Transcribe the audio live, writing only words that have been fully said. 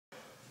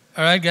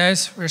All right,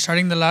 guys, we're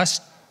starting the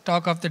last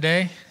talk of the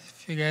day.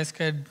 If you guys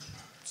could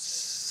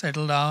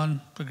settle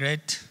down, it'd be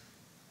great.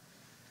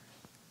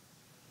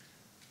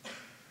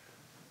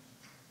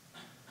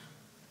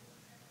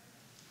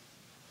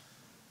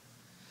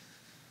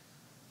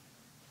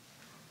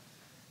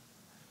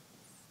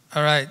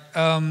 All right,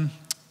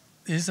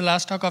 this is the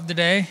last talk of the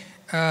day.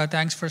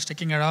 Thanks for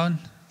sticking around,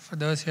 for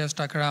those who have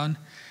stuck around.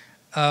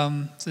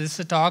 So this is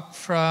a talk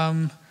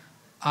from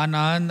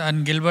Anand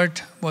and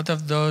Gilbert. Both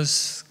of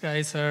those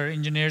guys are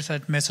engineers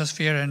at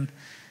Mesosphere and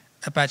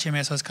Apache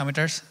Mesos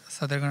committers.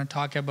 So they're going to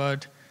talk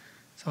about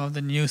some of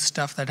the new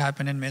stuff that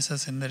happened in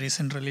Mesos in the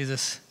recent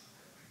releases.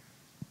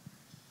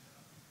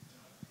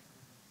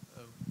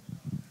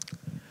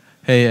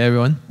 Hey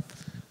everyone.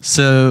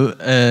 So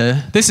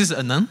this is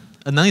Anand.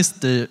 Anand is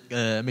the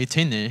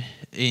maintainer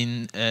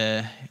in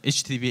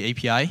HTTP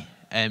API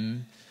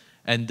and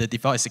the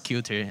default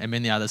executor and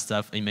many other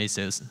stuff in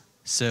Mesos.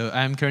 So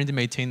I'm currently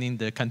maintaining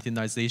the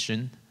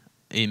containerization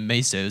in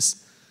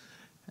Mesos.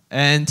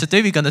 And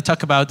today we're going to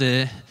talk about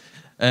the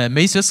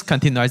Mesos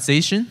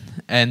containerization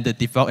and the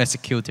default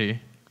executor.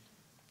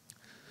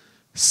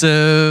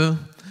 So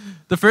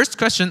the first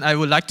question I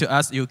would like to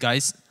ask you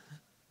guys,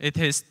 it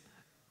is,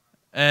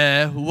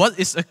 what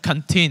is a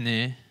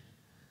container?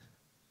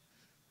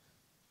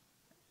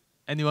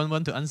 Anyone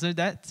want to answer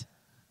that?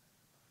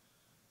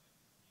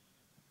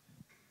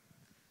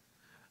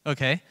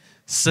 Okay,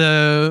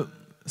 so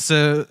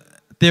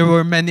there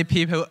were many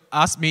people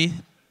ask me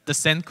the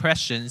same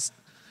questions.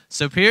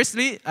 So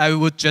previously, I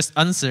would just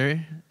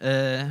answer,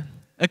 a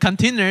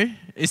container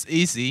is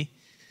easy.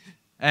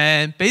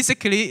 And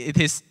basically, it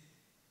is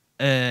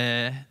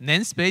a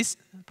namespace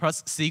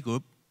plus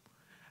cgroup.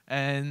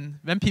 And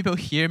when people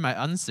hear my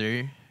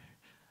answer,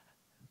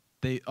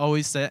 they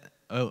always say,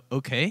 oh,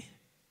 okay.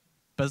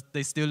 But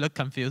they still look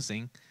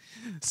confusing.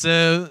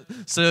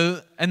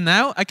 And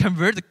now I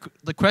convert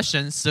the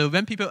question. So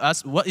when people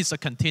ask, what is a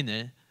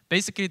container?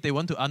 Basically, they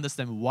want to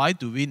understand why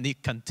do we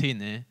need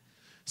container.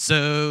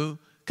 So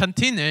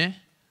container,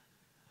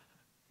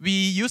 we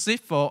use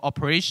it for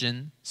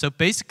operation. So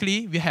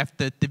basically, we have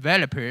the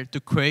developer to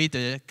create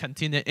the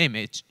container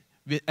image.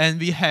 And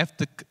we have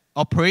the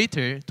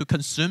operator to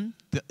consume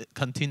the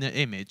container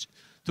image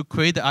to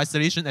create the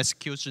isolation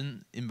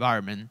execution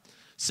environment.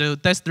 So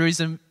that's the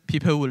reason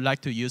people would like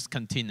to use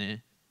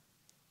container.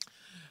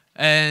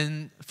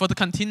 And for the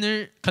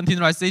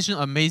containerization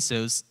of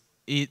Mesos,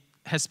 it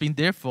has been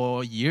there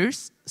for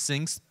years,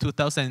 since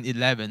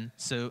 2011.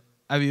 So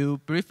I will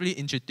briefly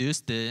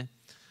introduce the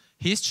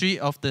history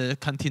of the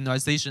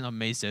containerization of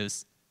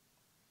Mesos.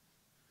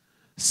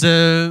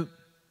 So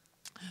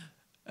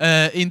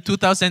in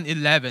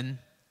 2011,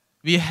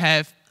 we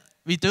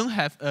don't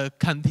have a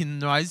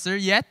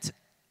containerizer yet.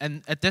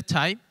 And at that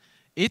time,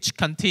 each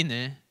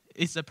container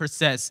is a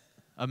process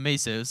of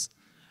Mesos.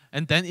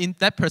 And then in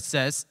that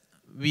process,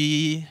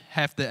 we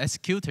have the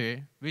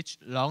executor, which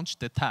launch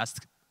the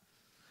task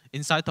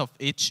inside of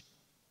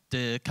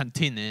the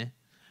container.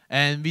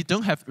 And we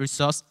don't have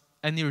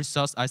any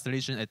resource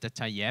isolation at that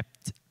time yet.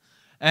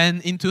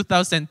 And in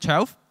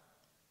 2012,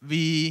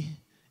 we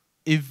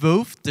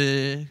evolved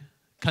the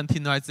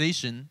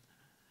containerization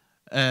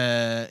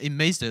in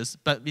Mesos,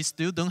 but we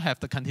still don't have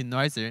the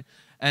containerizer.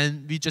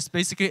 And we just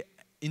basically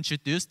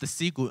introduced the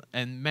cgroup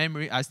and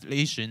memory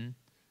isolation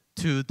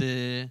to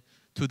the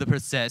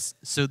process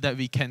so that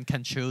we can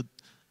control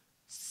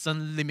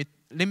some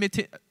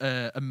limited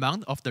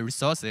amount of the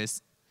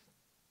resources,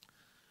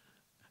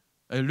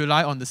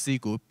 rely on the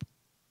cgroup.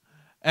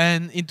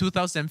 And in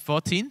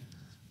 2014,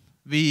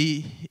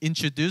 we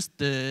introduced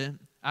the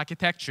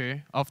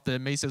architecture of the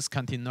Mesos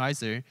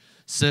containerizer.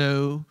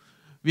 So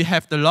we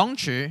have the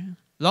launcher.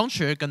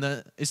 Launcher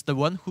is the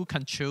one who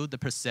controls the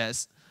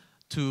process,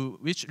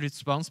 which is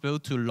responsible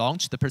to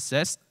launch the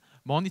process,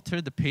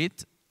 monitor the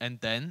PID, and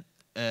then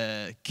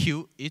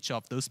queue each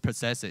of those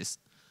processes.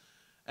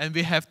 And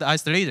we have the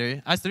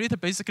isolator. Isolator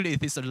basically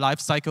it is a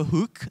lifecycle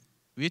hook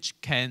which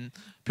can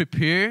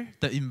prepare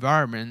the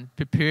environment,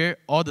 prepare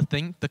all the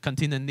things the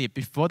container needs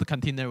before the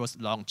container was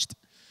launched.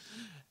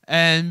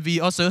 And we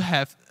also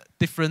have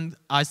different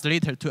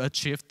isolator to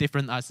achieve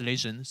different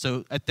isolation.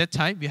 So at that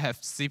time, we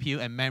have CPU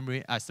and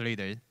memory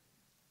isolator.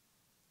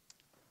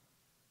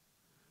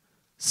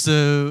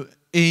 So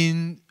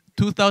in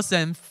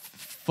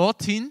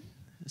 2014,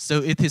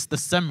 so it is the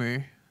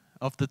summer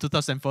of the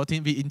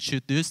 2014, we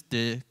introduced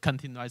the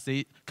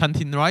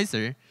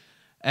containerizer.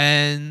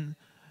 And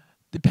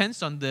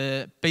depends on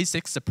the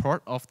basic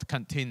support of the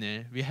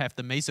container, we have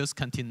the Mesos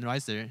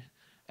containerizer.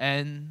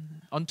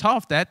 And on top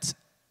of that,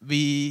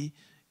 we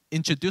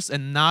introduced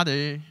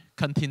another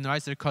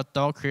containerizer called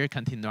Docker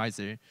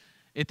containerizer.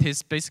 It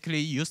is basically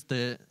use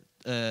the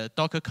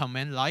Docker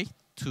command line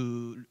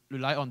to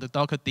rely on the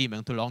Docker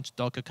daemon to launch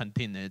Docker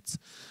containers.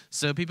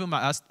 So people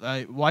might ask,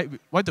 why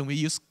don't we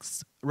use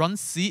run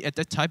C at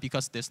that time?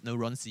 Because there's no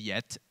run C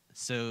yet.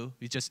 So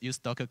we just use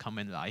Docker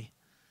command line.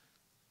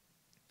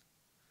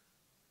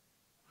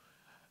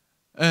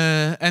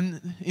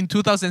 And in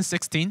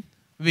 2016,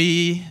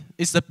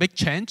 it's a big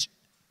change.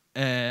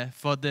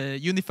 for the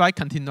unified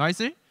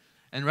containerizer.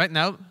 And right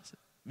now,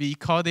 we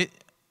call it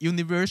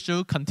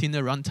Universal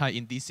Container Runtime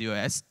in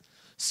DCOS.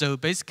 So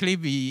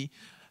basically,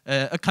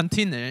 a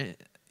container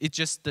is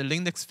just the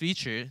Linux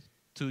feature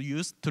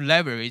to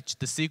leverage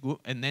the cgroup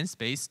and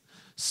namespace.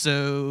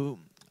 So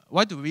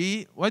why do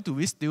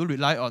we still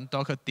rely on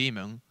Docker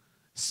daemon?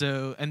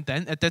 So, and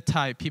then at that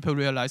time, people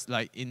realized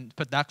like in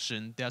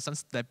production, there are some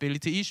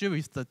stability issue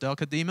with the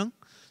Docker daemon.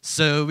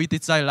 So we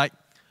decided like,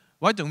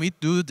 why don't we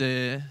do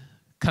the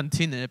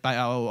container by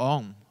our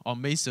own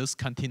on Mesos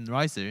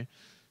Containerizer?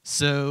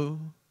 So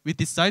we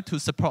decided to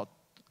support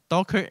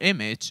Docker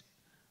image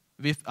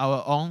with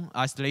our own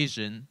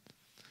isolation.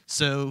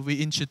 So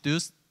we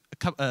introduced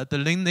the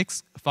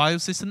Linux file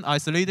system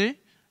isolator,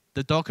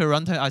 the Docker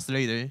runtime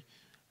isolator,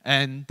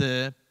 and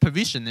the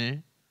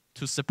provisioner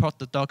to support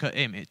the Docker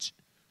image.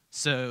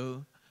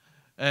 So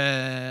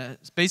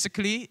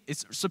basically,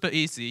 it's super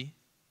easy.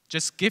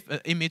 Just give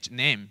an image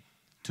name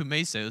to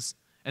Mesos,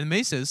 and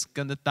Mesos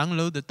gonna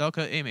download the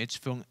Docker image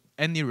from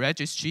any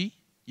registry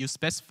you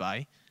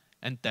specify,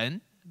 and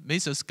then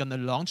Mesos gonna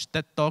launch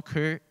that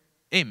Docker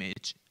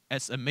image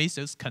as a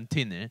Mesos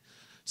container.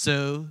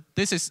 So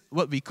this is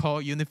what we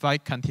call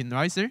Unified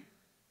Containerizer,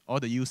 or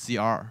the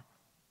UCR.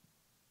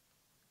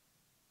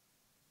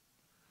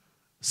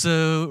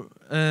 So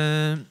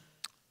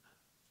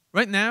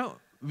right now,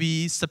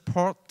 we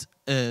support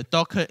a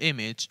Docker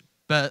image,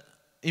 but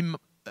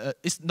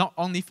it's not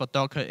only for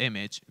Docker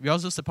image. We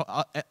also support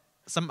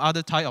some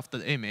other type of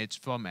the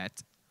image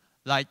format,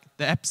 like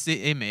the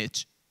FC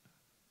image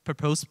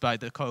proposed by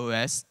the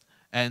CoreOS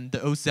and the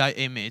OCI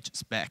image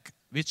spec,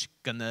 which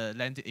gonna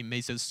land in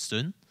Mesos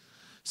soon.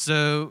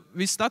 So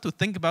we start to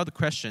think about the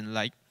question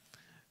like,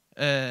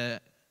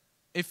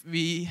 if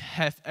we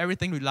have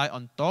everything rely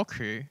on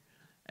Docker,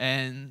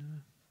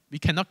 and we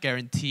cannot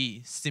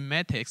guarantee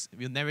semantics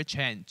will never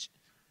change,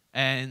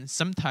 and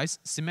sometimes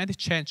semantic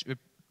change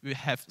will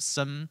have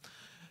some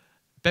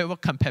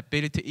backward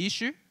compatibility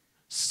issue.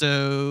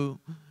 So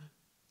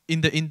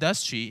in the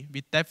industry,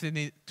 we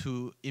definitely need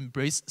to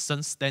embrace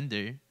some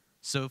standard.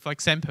 So for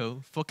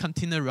example, for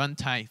container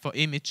runtime, for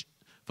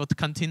the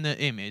container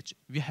image,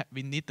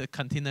 we need the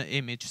container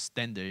image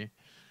standard.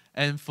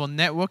 And for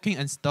networking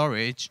and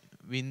storage,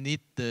 we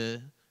need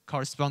the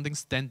corresponding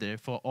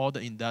standard for all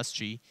the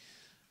industry.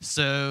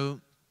 So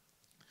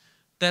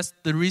that's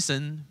the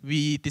reason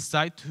we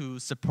decide to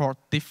support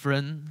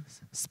different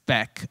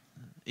spec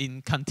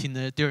in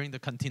container during the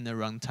container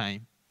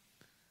runtime.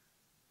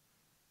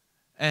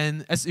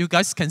 And as you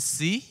guys can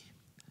see,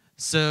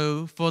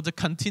 so for the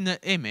container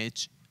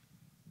image,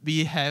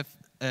 we have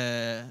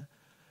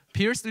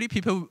previously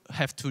people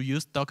have to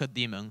use Docker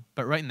daemon,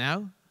 but right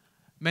now,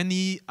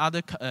 many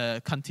other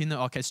container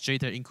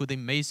orchestrators, including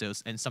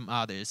Mesos and some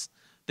others,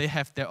 they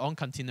have their own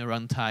container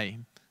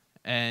runtime,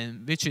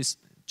 and which is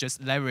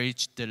just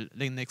leverage the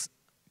Linux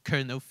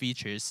kernel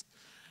features.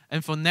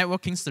 And for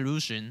networking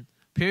solution,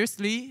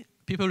 previously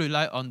people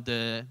rely on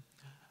the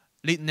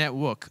lead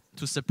network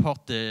to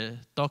support the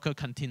Docker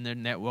container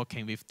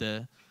networking with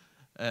the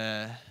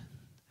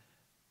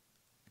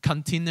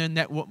container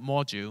network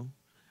module.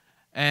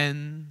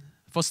 And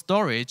for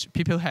storage,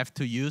 people have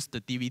to use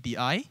the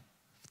DVDI,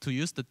 to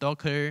use the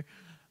Docker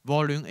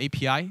volume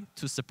API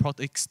to support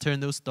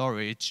external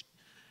storage.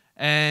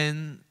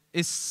 And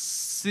it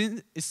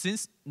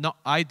seems not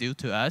ideal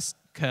to us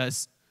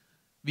because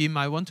we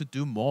might want to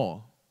do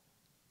more.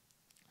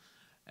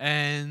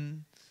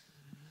 And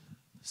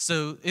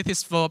so it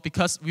is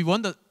because we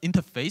want the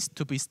interface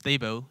to be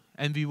stable,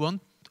 and we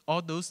want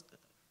all those,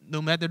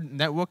 no matter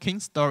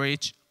networking,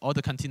 storage, or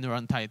the container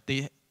runtime,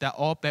 they're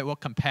all backward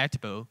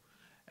compatible.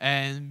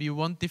 And we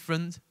want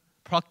different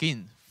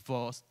plugin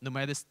for no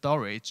matter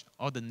storage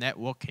or the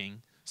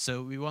networking.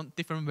 So we want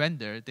different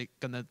vendors, they're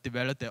gonna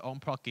develop their own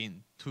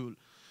plugin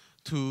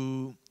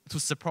to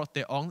support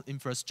their own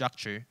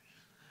infrastructure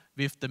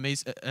with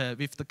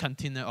the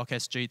container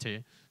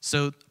orchestrator.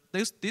 So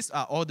these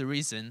are all the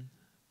reasons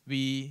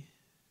we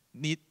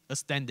need a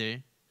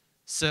standard.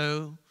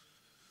 So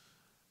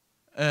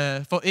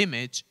for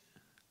image,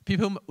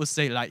 people would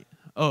say like,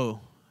 oh,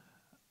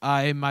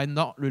 I might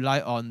not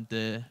rely on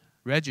the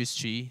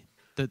registry,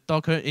 the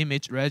Docker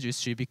image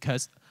registry,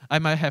 because I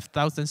might have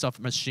thousands of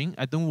machines.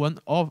 I don't want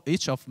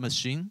each of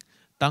machine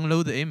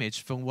download the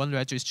image from one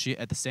registry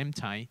at the same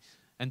time,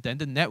 and then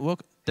the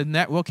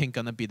networking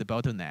gonna be the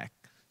bottleneck.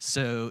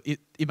 So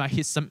it might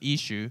hit some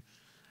issue,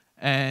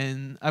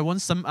 and I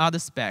want some other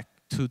spec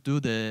to do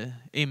the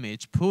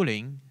image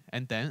pooling,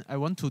 and then I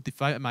want to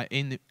define my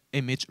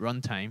image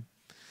runtime.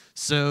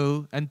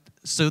 So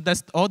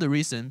that's all the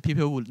reason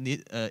people would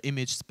need an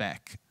image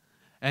spec,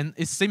 and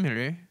it's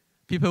similar.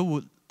 People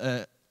would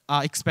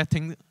are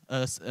expecting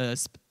a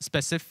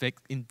specific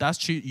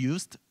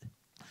industry-used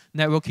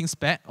networking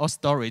spec or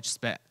storage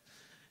spec,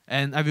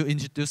 and I will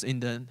introduce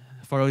in the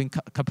following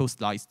couple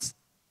slides.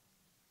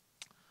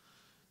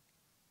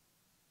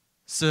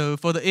 So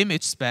for the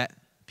image spec,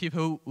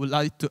 people would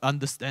like to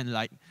understand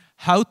like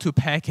how to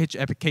package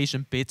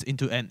application bits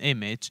into an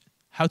image,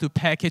 how to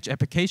package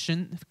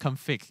application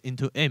config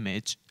into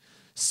image.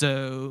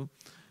 So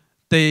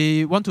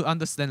they want to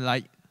understand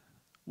like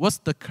what's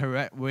the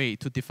correct way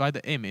to define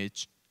the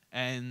image,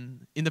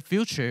 and in the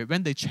future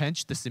when they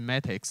change the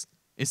semantics,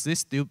 is this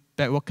still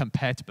backward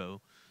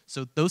compatible?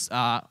 So those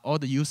are all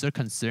the user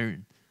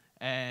concern,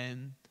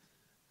 and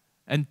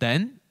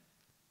then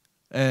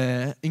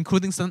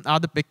including some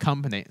other big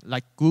company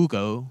like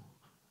Google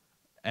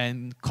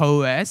and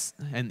CoreOS,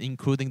 and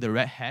including the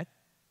Red Hat,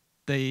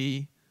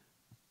 they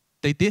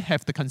did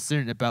have the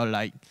concern about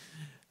like,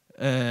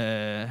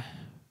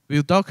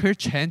 will Docker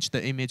change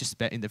the image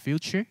spec in the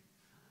future?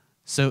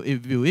 So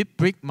will it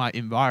break my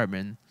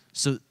environment?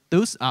 So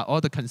those are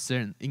all the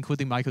concerns,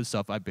 including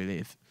Microsoft, I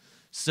believe.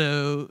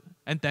 So,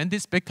 and then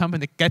this big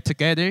company get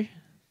together,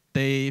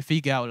 they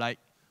figure out like,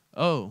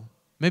 oh,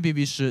 maybe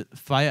we should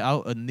fire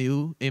out a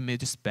new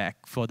image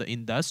spec for the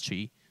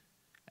industry.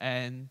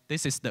 And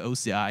this is the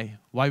OCI,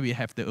 why we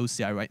have the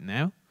OCI right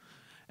now.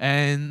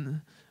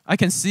 And I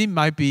can see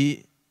might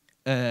be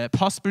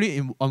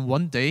possibly on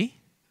one day,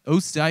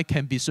 OCI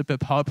can be super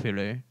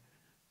popular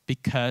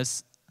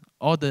because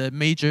all the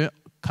major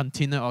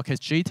container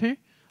orchestrator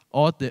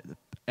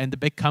and the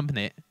big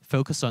company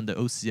focus on the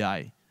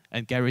OCI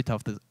and get rid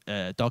of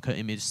the Docker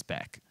image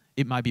spec.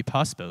 It might be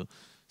possible.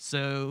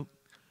 So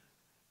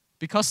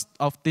because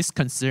of this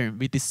concern,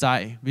 we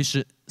decide we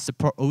should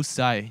support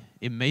OCI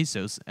in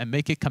Mesos and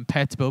make it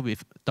compatible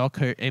with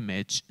Docker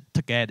image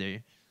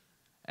together.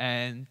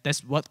 And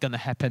that's what's going to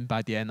happen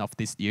by the end of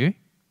this year.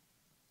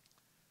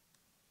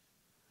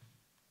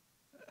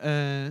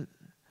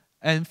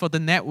 And for the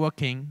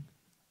networking,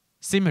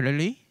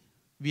 similarly,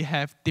 we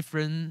have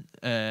different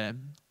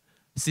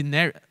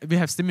scenario. We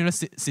have similar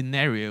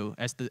scenario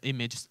as the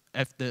image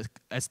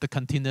as the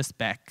container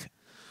spec.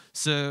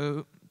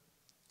 So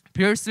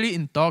previously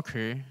in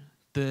Docker,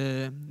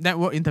 the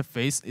network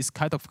interface is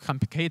kind of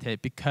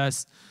complicated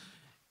because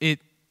it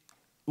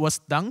was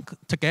done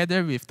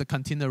together with the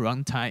container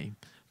runtime.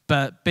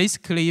 But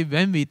basically,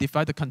 when we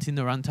define the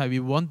container runtime,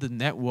 we want the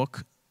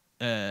network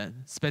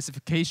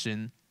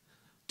specification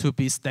to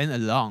be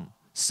standalone.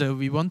 So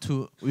we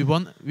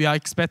are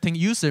expecting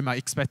user might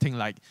expecting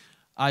like,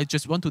 I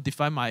just want to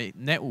define my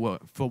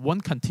network for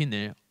one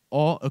container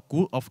or a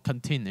group of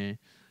container.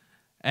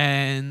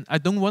 And I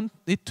don't want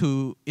it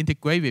to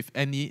integrate with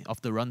any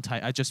of the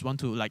runtime. I just want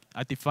to like,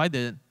 I define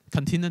the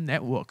container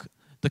network.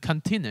 The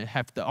container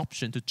have the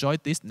option to join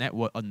this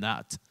network or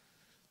not.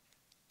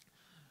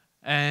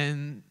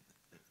 And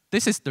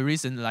this is the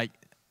reason like,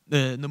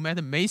 no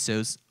matter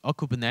Mesos or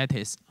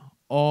Kubernetes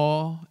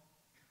or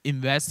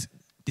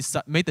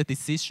made the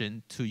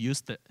decision to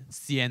use the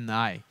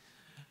CNI.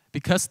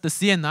 Because the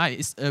CNI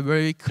is a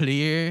very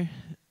clear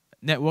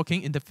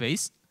networking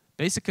interface.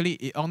 Basically,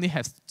 it only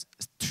has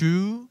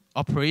two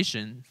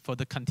operations for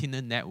the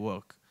container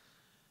network: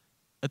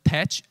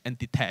 attach and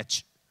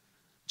detach.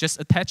 Just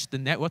attach the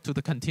network to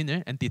the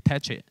container and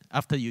detach it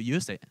after you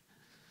use it.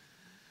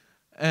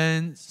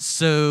 And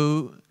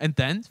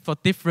then for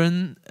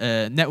different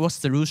network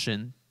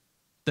solution,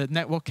 the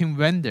networking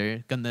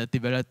vendor gonna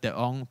develop their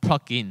own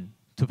plugin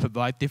to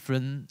provide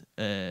different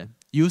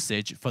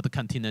usage for the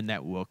container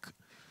network.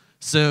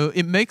 So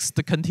it makes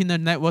the container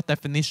network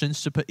definition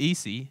super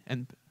easy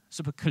and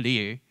super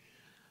clear.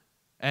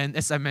 And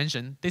as I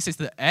mentioned, this is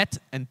the add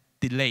and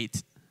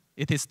delete.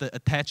 It is the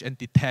attach and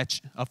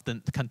detach of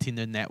the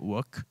container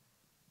network.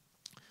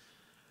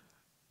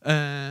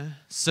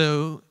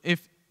 So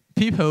if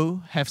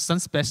people have some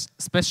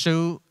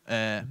special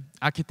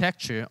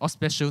architecture or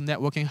special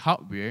networking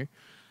hardware,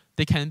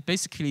 they can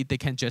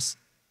just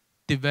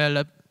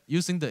develop,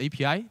 using the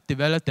API,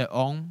 develop their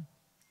own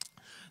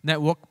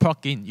network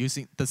plugin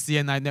using the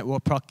CNI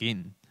network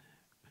plugin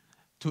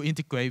to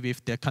integrate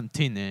with their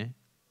container.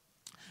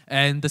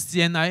 And the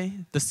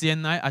CNI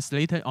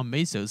isolator on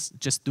Mesos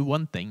just do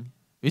one thing,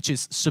 which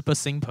is super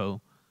simple.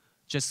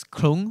 Just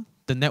clone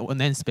the network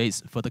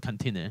namespace for the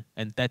container,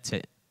 and that's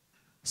it.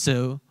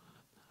 So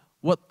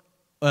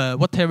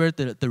whatever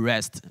the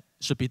rest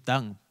should be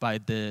done by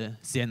the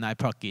CNI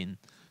plugin.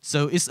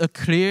 So it's a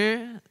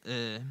clear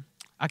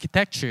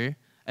architecture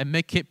and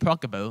make it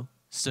pluggable.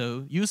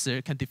 So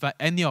user can define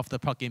any of the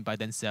plugin by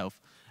themselves.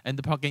 And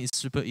the plugin is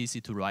super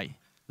easy to write,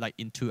 like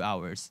in 2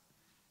 hours.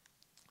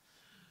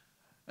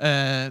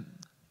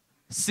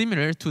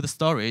 Similar to the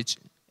storage,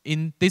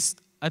 in this,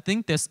 I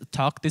think there's a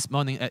talk this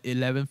morning at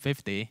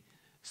 11:50.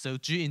 So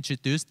G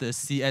introduced the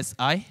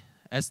CSI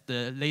as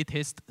the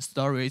latest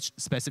storage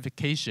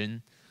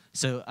specification.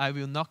 So I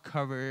will not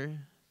cover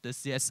the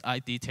CSI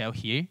detail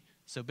here.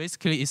 So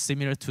basically, it's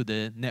similar to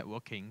the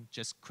networking.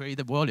 Just create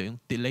the volume,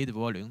 delay the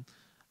volume,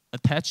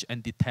 attach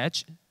and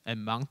detach,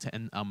 and mount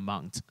and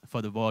unmount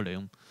for the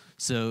volume.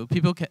 So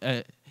people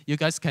can, you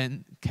guys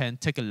can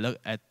take a look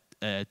at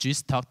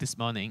G's talk this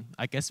morning.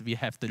 I guess we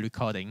have the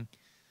recording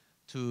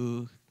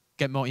to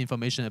get more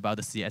information about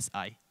the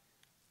CSI.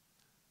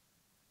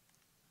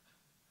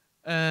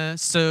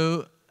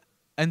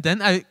 And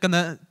then I'm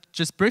gonna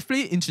just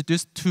briefly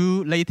introduce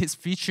 2 latest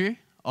features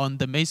on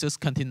the Mesos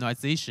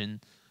containerization.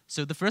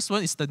 So the first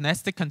one is the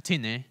nested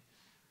container.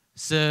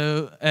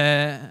 So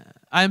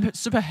I'm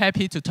super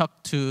happy to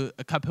talk to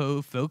a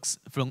couple folks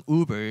from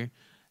Uber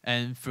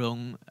and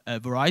from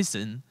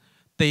Verizon.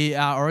 They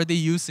are already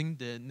using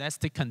the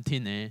nested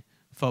container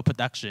for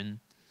production.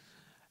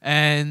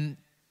 And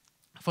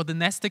for the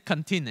nested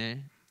container,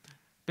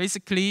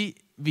 basically,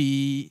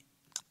 we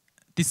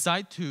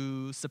decided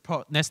to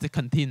support nested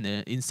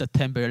container in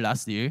September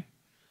last year.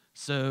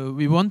 So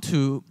we want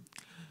to,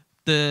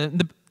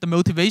 the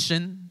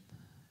motivation,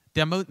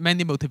 there are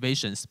many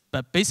motivations,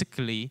 but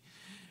basically,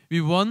 we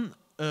want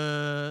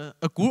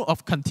a group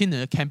of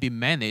containers can be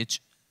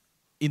managed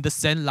in the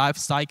same life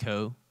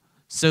cycle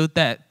so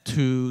that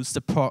to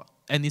support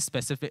any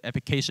specific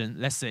application,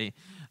 let's say,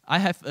 I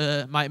have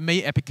my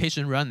main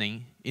application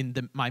running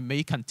in my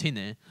main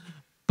container,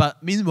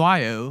 but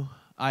meanwhile,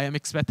 I am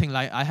expecting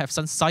like I have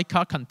some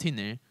sidecar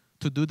container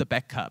to do the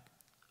backup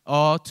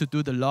or to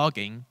do the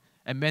logging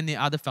and many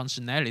other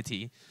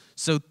functionality.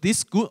 So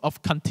this group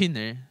of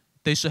container,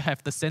 they should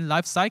have the same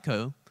life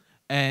cycle,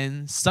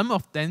 and some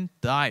of them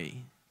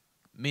die,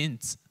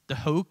 means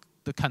the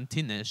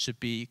container should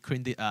be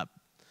cleaned up.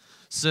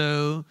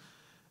 So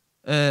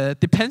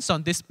depends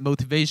on this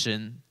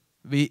motivation,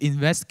 we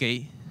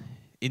investigate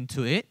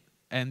into it,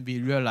 and we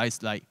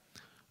realize like,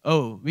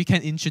 oh, we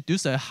can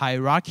introduce a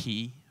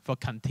hierarchy for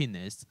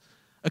containers.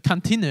 A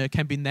container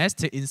can be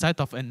nested inside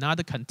of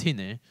another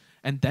container,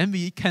 and then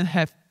we can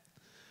have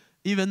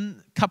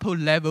even couple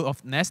level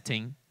of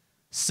nesting.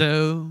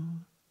 So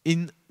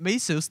in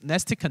Mesos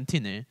nested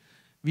container,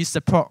 we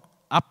support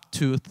up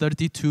to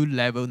 32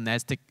 level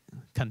nested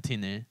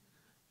container.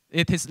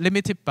 It is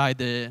limited by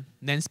the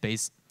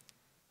namespace.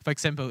 For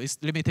example, it's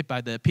limited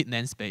by the pit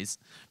namespace.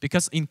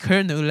 Because in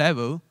kernel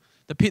level,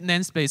 the pit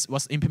namespace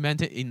was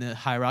implemented in a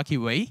hierarchy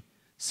way,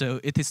 so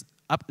it is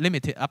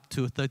limited up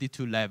to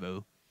 32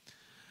 level.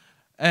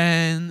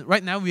 And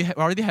right now, we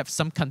already have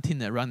some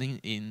container running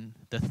in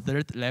the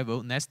 3rd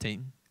level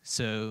nesting,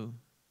 so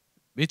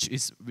which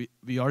is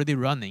we already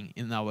running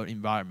in our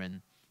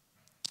environment.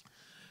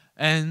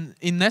 And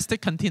in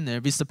nested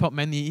container, we support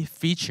many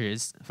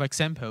features. For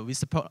example, we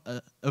support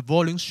a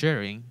volume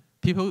sharing.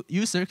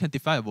 User can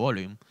define a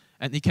volume,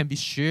 and it can be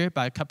shared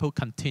by a couple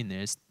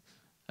containers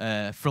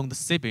from the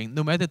sibling,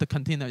 no matter the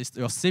container is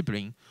your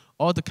sibling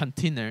or the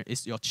container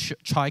is your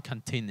child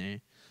container.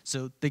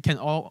 So they can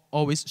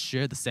always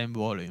share the same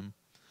volume.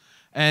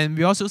 And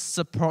we also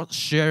support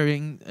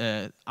sharing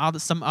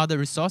some other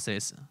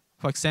resources.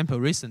 For example,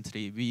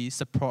 recently, we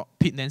support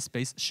pit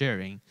namespace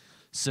sharing.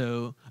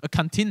 So a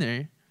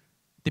container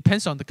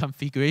depends on the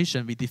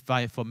configuration we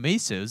define for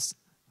Mesos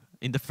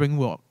in the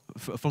framework,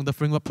 from the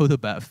framework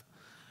protobuf.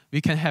 We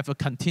can have a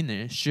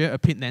container share a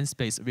pit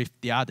namespace with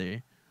the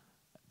other.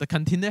 The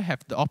container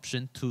have the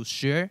option to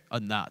share or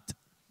not.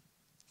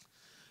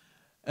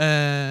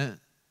 Yeah,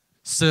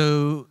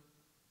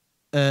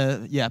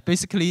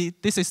 basically,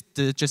 this is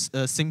just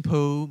a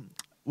simple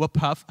work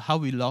path how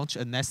we launch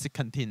a nested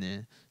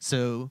container.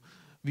 So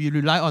we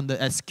rely on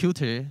the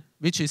executor,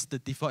 which is the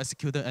default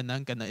executor, and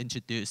I'm gonna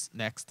introduce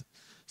next.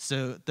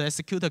 So the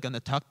executor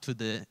gonna talk to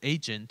the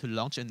agent to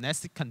launch a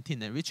nested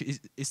container, which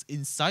is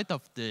inside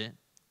of the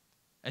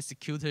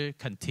executor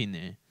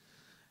container.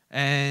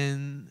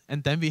 And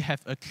then we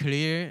have a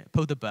clear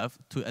protobuf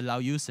to allow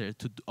user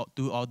to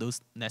do all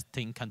those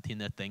nesting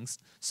container things.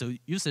 So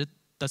user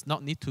does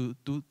not need to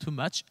do too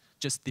much,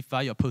 just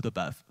define your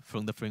protobuf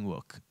from the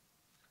framework.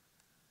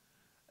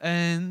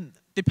 And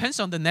depends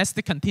on the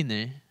nested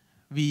container,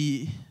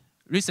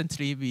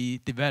 recently we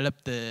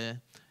developed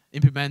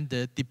implement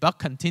the debug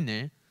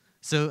container.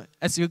 So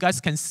as you guys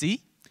can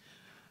see,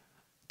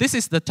 this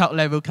is the top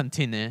level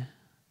container,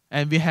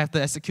 and we have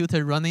the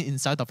executor running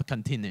inside of a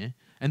container.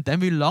 And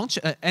then we launch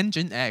an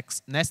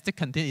Nginx nested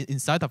container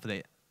inside of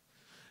it.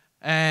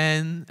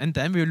 And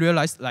then we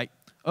realize like,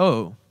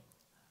 oh,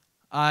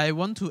 I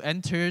want to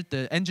enter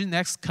the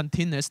Nginx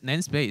containers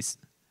namespace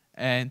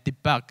and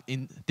debug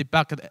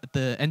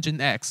the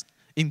Nginx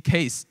in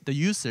case the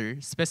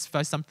user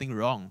specifies something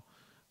wrong,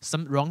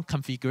 some wrong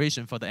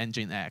configuration for the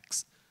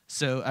Nginx.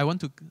 So I want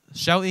to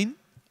shell in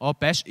or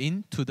bash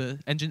in to the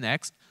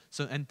Nginx.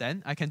 So and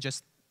then I can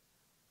just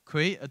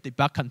create a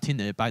debug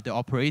container by the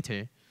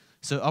operator.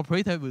 So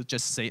operator will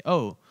just say,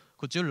 oh,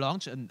 could you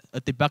launch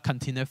a debug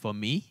container for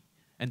me?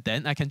 And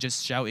then I can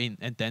just shell in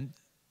and then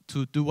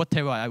to do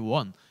whatever I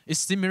want. It's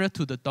similar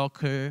to the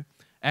Docker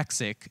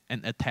exec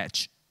and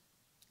attach.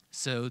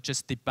 So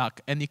just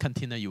debug any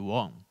container you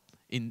want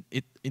in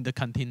the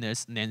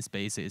container's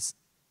namespaces.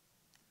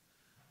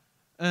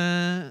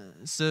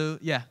 So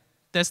yeah,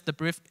 that's the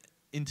brief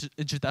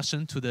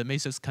introduction to the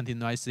Mesos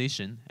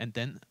containerization. And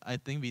then I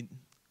think we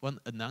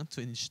want Anand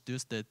to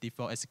introduce the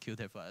default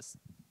executor for us.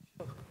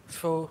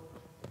 So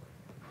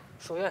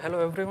yeah, hello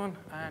everyone,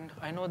 and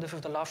I know this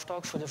is the last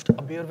talk, so just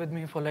bear with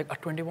me for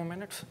like 20 more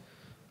minutes.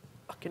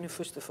 Can you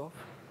switch this off?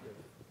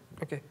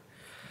 Okay.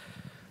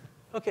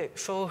 Okay,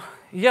 so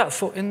yeah,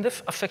 so in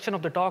this section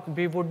of the talk,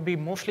 we would be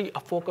mostly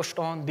focused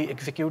on the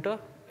executor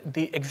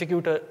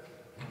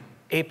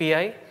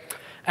API,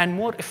 and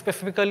more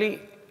specifically,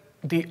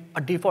 the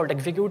default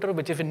executor,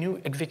 which is a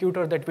new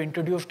executor that we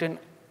introduced in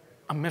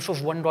a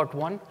Mesos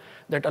 1.1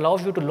 that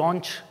allows you to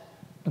launch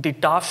the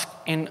task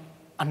in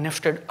a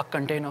nested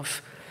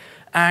containers.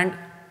 And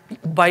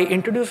by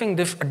introducing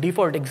this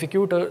default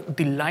executor,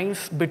 the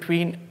lines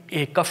between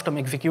a custom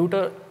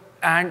executor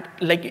and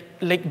like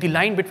the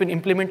line between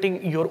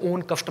implementing your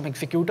own custom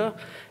executor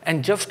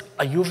and just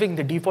using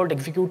the default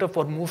executor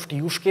for most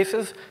use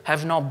cases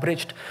has now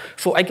bridged.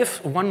 So I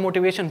guess one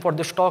motivation for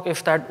this talk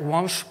is that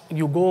once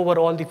you go over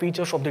all the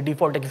features of the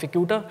default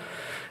executor,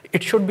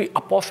 it should be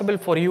possible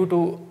for you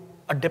to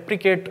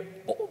deprecate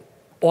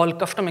all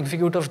custom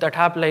executors that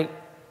have like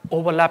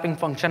overlapping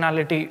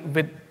functionality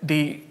with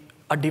the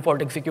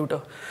default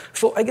executor.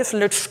 So I guess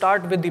let's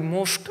start with the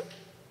most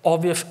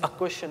obvious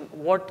question: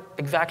 what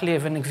exactly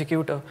is an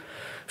executor?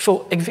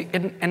 So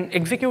an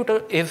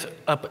executor is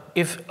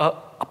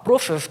a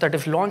process that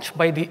is launched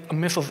by the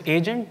Mesos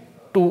agent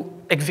to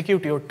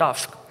execute your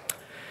task.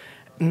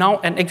 Now,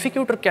 an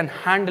executor can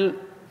handle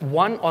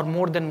one or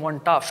more than one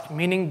task,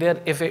 meaning there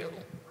is a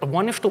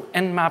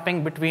 1:n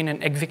mapping between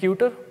an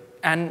executor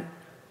and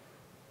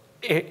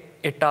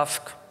a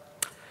task.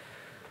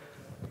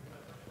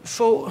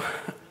 So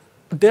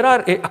there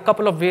are a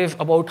couple of ways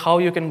about how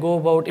you can go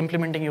about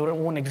implementing your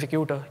own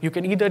executor. You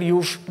can either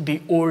use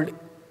the old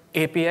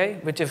API,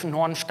 which is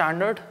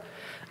non-standard,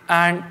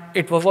 and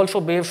it was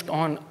also based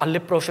on a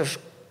lib process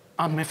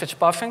message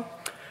passing,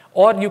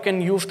 or you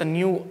can use the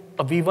new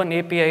V1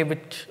 API,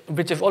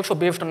 which is also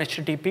based on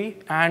HTTP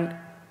and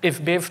is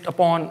based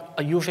upon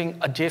using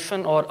a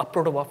JSON or a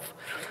protobuf.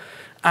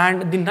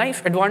 And the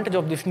nice advantage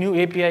of this new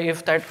API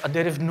is that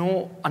there is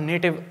no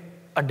native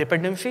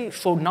dependency.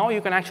 So now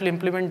you can actually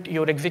implement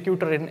your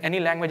executor in any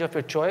language of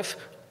your choice,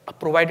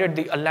 provided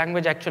the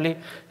language actually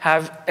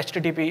has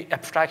HTTP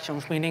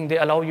abstractions, meaning they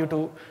allow you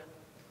to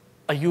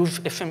use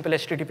a simple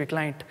HTTP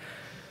client.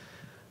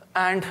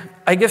 And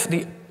I guess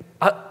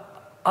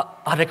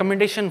a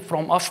recommendation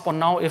from us for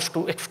now is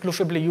to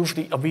exclusively use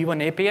the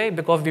V1 API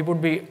because we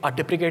would be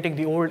deprecating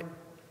the old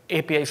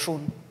API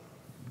soon.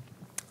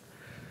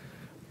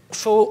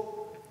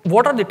 So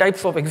what are the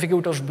types of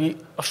executors we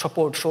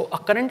support? So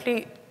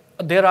currently,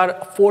 there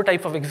are 4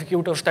 types of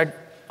executors that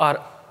are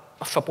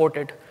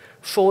supported.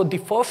 So the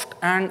first,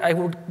 and I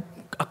would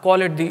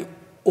call it the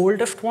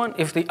oldest one,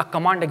 is the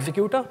command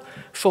executor.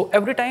 So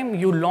every time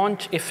you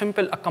launch a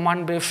simple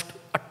command-based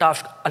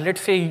task,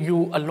 let's say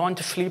you launch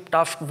a sleep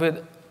task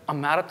with a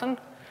marathon.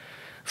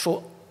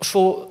 So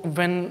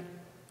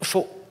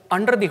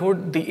under the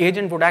hood, the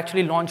agent would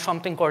actually launch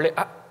something called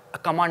a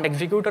command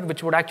executor,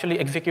 which would actually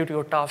execute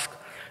your task.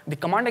 The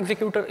command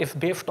executor is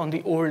based on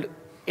the old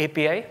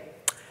API,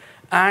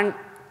 and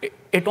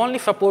it only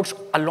supports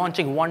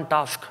launching one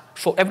task.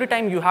 So every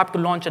time you have to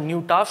launch a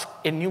new task,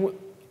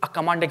 a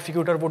command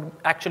executor would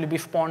actually be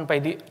spawned by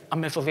the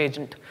Mesos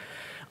agent.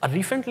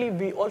 Recently,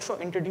 we also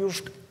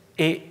introduced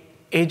a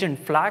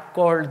agent flag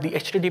called the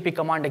HTTP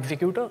command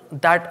executor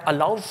that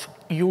allows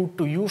you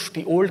to use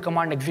the old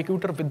command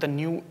executor with the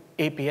new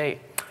API.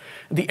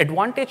 The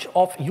advantage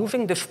of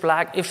using this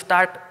flag is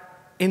that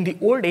in the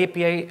old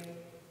API,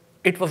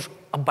 it was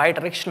a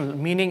bidirectional,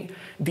 meaning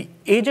the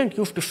agent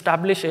used to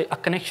establish a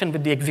connection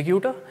with the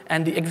executor,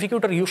 and the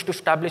executor used to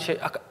establish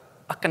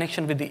a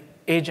connection with the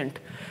agent.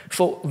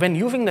 So when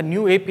using the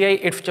new API,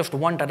 it's just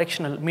one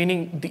directional,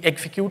 meaning the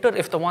executor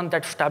is the one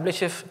that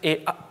establishes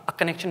a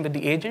connection with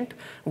the agent,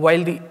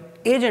 while the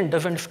agent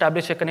doesn't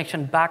establish a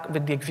connection back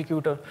with the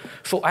executor.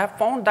 So I have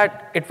found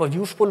that it was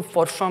useful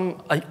for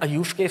some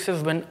use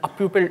cases when a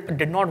pupil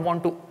did not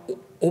want to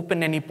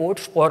open any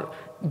ports for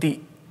the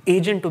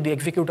agent to the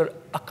executor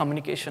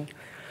communication.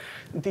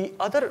 The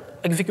other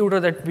executor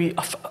that we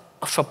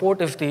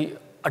support is the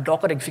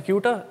Docker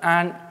executor,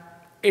 and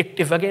it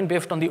is again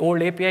based on the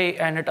old API,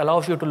 and it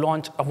allows you to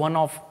launch one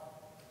of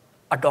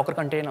Docker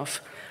containers.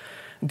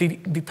 The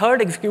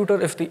third executor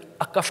is the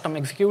custom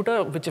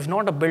executor, which is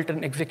not a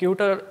built-in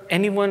executor.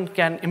 Anyone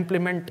can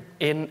implement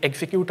an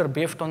executor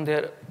based on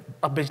their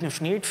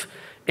business needs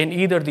in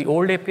either the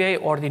old API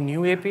or the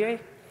new API,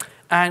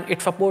 and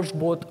it supports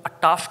both a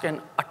task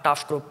and a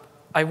task group.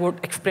 I would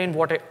explain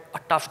what a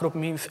task group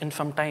means in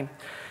some time.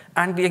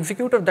 And the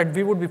executor that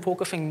we would be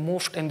focusing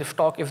most in this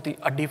talk is the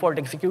default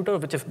executor,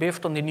 which is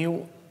based on the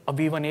new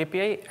V1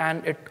 API,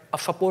 and it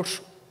supports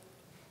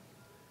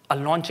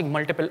launching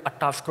multiple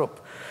task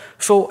group.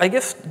 So I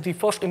guess the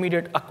first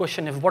immediate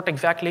question is, what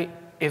exactly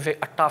is a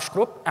task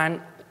group, and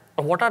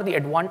what are the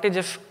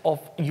advantages of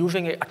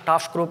using a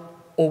task group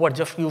over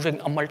just using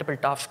a multiple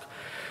task?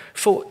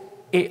 So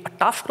a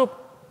task group,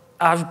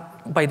 as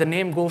by the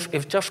name goes,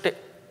 is just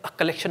a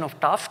collection of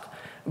tasks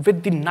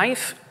with the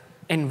nice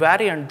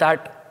invariant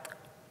that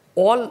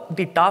all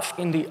the tasks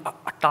in the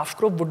task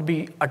group would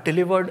be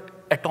delivered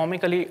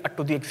atomically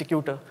to the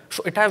executor.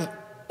 So it has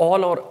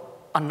all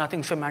or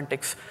nothing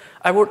semantics.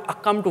 I would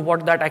come to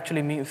what that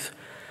actually means.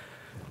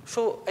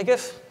 So I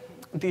guess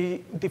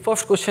the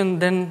first question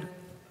then,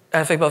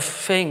 as I was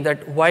saying,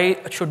 that why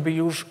should we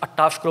use a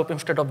task group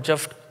instead of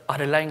just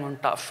relying on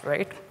tasks,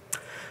 right?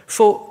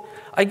 So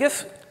I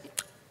guess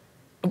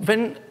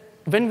when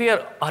we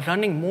are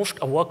running most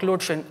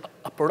workloads in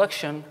a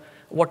production,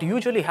 what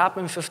usually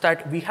happens is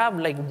that we have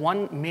like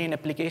one main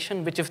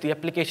application, which is the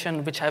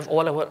application which has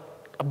all our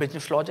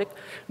business logic,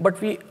 but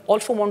we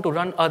also want to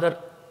run other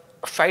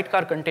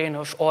sidecar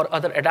containers or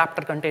other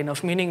adapter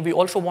containers, meaning we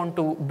also want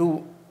to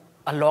do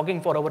a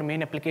logging for our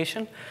main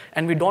application,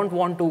 and we don't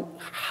want to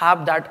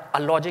have that a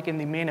logic in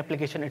the main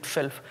application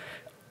itself.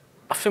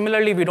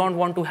 Similarly, we don't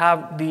want to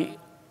have the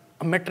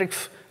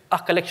metrics a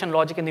collection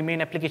logic in the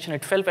main application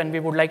itself, and we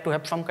would like to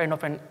have some kind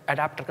of an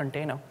adapter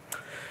container.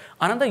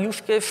 Another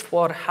use case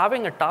for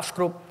having a task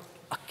group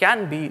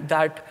can be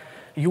that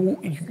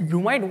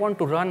you might want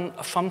to run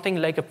something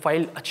like a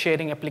file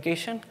sharing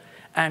application,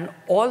 and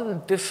all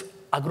this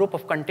a group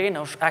of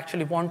containers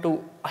actually want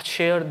to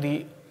share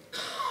the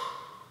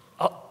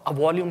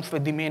volumes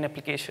with the main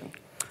application.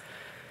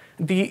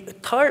 The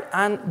third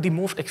and the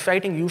most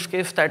exciting use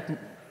case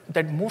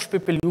that most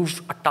people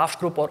use a task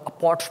group or a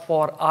pods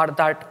for are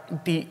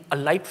that the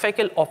life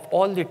cycle of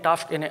all the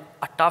tasks in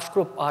a task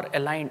group are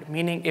aligned,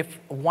 meaning if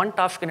one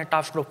task in a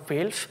task group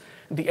fails,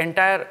 the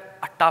entire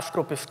task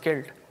group is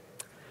killed.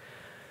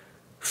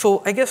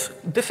 So I guess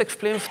this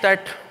explains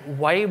that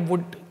why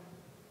would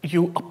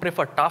you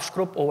prefer task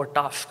group over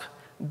task,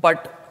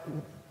 but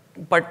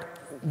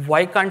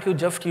why can't you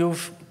just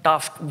use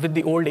task with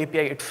the old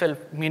API itself,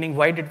 meaning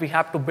why did we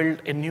have to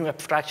build a new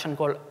abstraction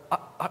called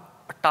a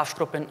task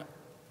group in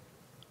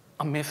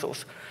a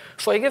Mesos?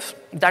 So I guess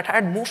that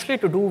had mostly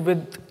to do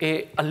with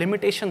a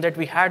limitation that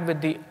we had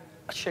with the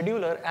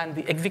scheduler and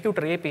the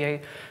executor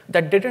API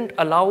that didn't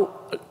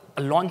allow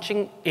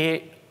launching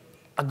a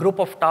group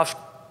of tasks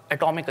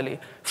atomically.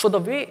 So the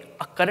way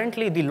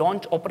currently the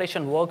launch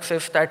operation works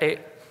is that a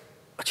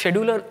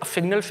scheduler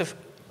signals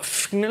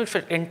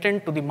its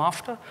intent to the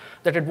master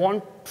that it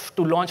wants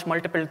to launch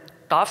multiple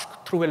tasks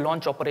through a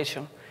launch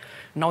operation.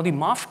 Now the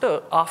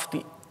master asks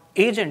the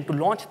agent to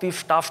launch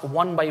these tasks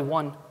one by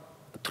one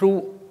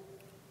through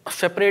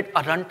separate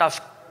run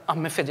task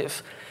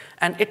messages.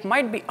 And it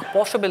might be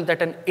possible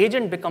that an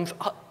agent becomes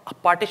a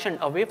partition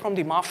away from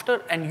the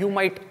master, and you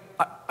might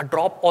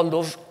drop all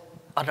those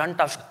run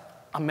task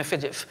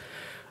messages.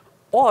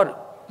 Or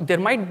there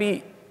might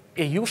be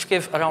a use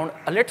case around,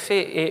 let's say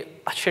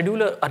a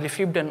scheduler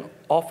received an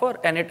offer,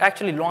 and it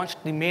actually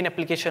launched the main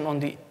application on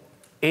the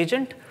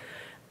agent.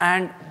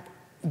 And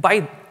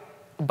by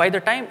the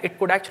time it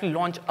could actually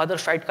launch other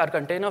sidecar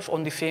containers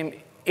on the same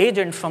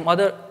agent, some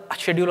other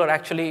scheduler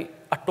actually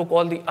took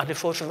all the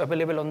resources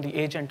available on the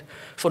agent.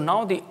 So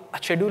now the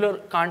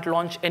scheduler can't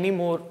launch any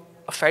more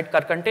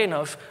sidecar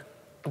containers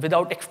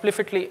without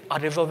explicitly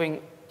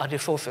reserving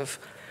resources.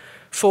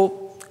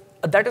 So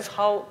that is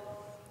how,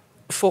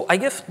 so I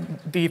guess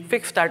the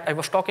fix that I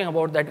was talking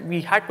about, that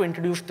we had to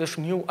introduce this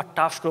new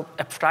task group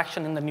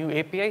abstraction in the new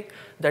API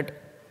that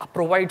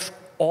provides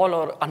all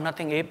or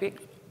nothing API,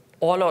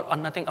 all or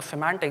nothing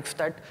semantics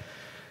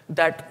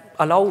that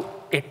allow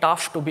a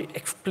task to be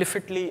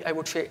explicitly, I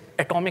would say,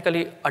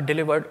 atomically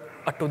delivered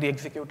to the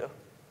executor.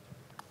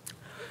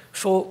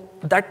 So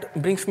that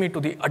brings me to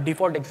the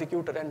default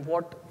executor and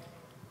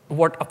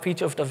what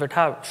features does it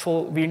have.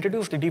 So we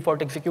introduced the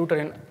default executor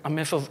in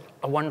Mesos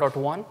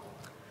 1.1.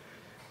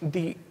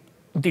 The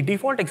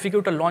default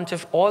executor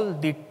launches all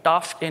the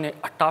tasks in a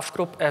task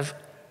group as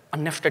a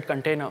nested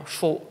container.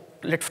 So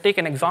let's take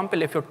an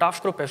example. If your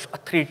task group has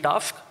 3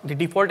 tasks, the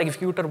default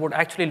executor would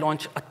actually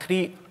launch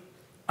 3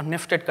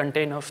 nested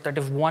containers, that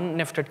is 1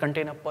 nested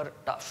container per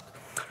task.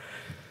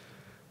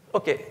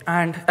 Okay,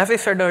 and as I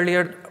said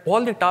earlier,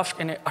 all the tasks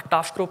in a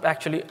task group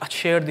actually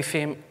share the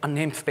same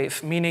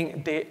namespace,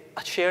 meaning they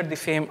share the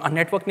same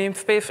network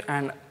namespace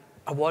and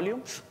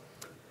volumes.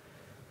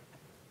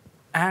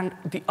 And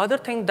the other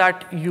thing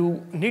that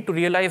you need to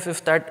realize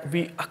is that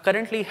we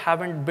currently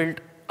haven't built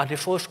a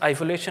resource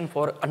isolation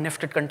for a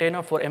nested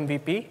container for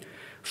MVP.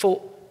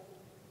 So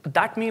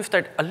that means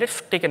that,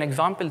 let's take an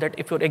example that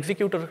if your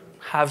executor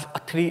has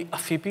 3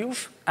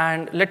 CPUs,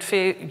 and let's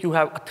say you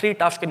have 3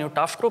 tasks in your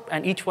task group,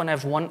 and each one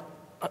has 1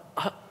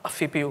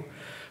 CPU.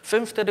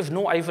 Since there is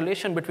no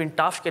isolation between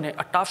tasks in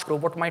a task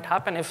group, what might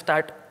happen is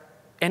that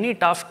any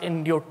task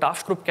in your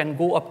task group can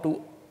go up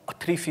to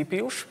 3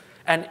 CPUs,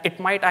 and it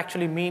might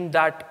actually mean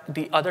that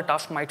the other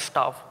task might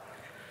starve.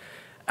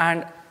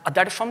 And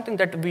that is something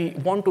that we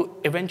want to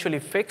eventually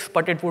fix,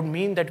 but it would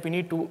mean that we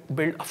need to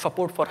build a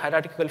support for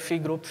hierarchical C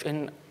groups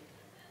in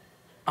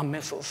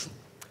Mesos.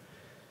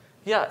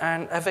 Yeah,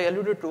 and as I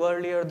alluded to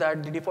earlier,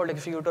 that the default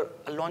executor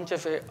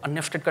launches a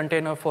nested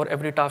container for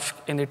every task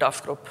in the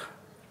task group.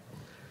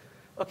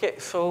 Okay,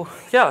 so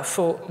yeah,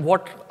 so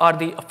what are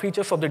the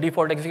features of the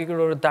default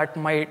executor that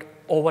might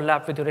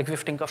overlap with your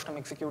existing custom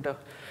executor?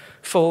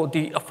 So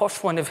the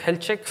first one is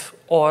health checks,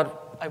 or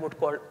I would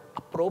call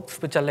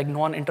probes, which are like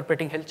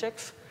non-interpreting health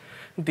checks.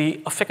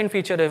 The second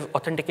feature is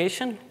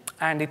authentication,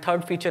 and the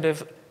third feature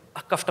is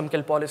custom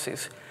kill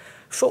policies.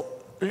 So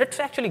let's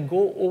actually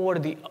go over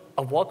the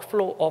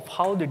workflow of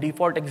how the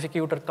default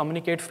executor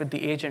communicates with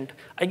the agent.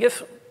 I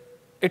guess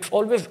it's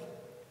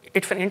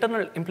an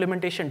internal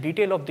implementation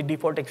detail of the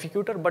default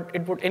executor, but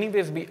it would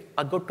anyways be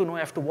good to know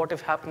as to what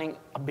is happening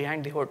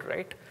behind the hood,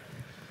 right?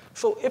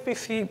 So if we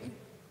see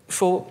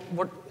So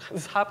what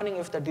is happening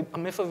is that the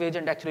Mesos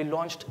agent actually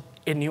launched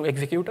a new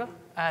executor,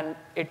 and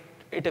it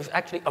is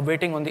actually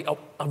awaiting on the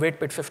await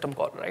bit system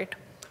call, right?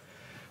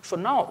 So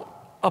now,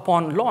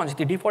 upon launch,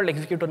 the default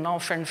executor now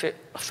sends a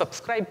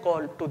subscribe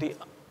call to the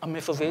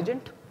Mesos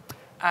agent,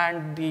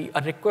 and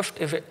a request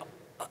is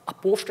a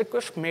post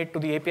request made to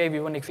the API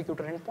v1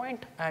 executor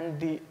endpoint, and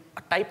the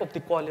type of the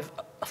call is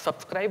a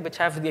subscribe, which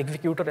has the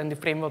executor and the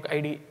framework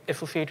ID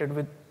associated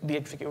with the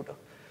executor.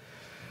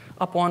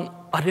 Upon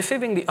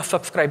receiving the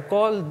subscribe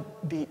call,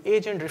 the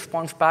agent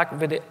responds back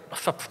with a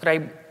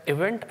subscribe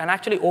event and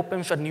actually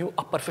opens a new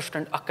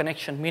persistent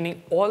connection,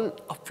 meaning all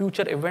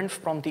future events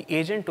from the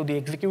agent to the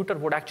executor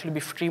would actually be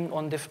streamed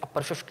on this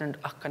persistent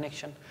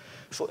connection.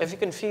 So as you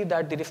can see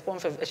that the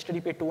response is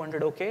HTTP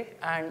 200 OK,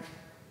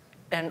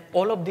 and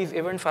all of these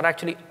events are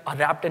actually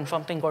wrapped in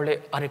something called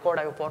a record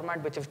IO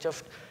format, which is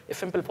just a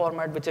simple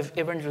format, which is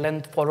event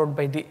length followed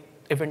by the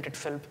event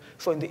itself.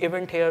 So in the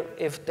event here,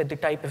 if the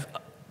type is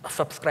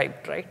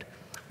subscribed, right?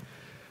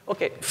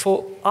 Okay,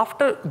 so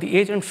after the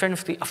agent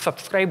sends the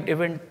subscribed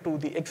event to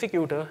the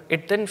executor,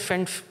 it then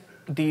sends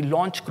the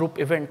launch group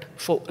event.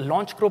 So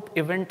launch group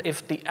event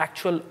is the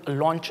actual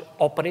launch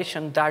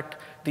operation that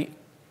the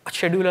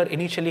scheduler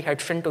initially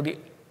had sent to the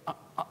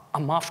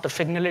master,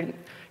 signaling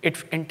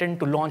its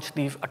intent to launch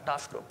these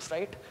task groups,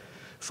 right?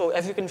 So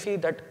as you can see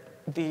that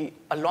the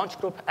launch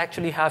group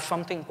actually has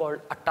something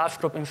called a task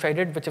group inside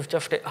it, which is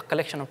just a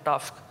collection of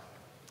tasks.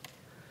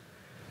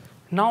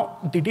 Now,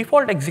 the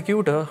default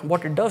executor,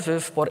 what it does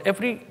is for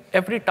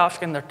every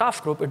task in the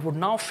task group, it would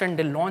now send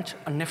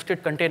a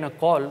nested container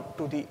call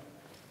to the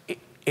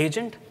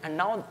agent, and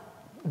now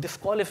this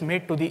call is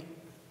made to the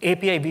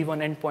API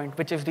v1 endpoint,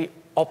 which is the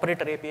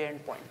operator API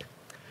endpoint.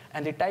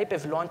 And the type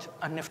is launch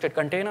a nested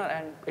container,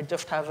 and it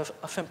just has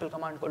a simple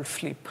command called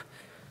sleep.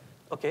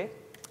 Okay.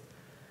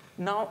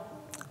 Now,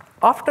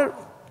 after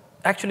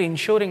actually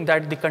ensuring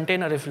that the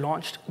container is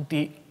launched,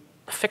 the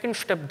second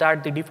step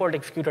that the default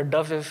executor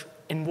does is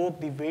invoke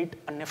the wait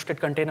nested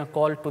container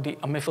call to the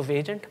Mesos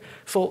agent.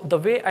 So the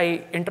way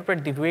I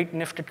interpret the wait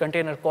nested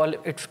container call,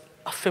 it's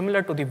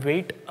similar to the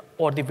wait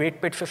or the wait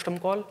bit system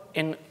call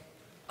in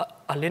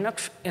a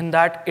Linux, in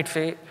that it's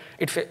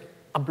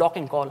a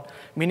blocking call,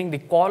 meaning the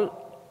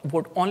call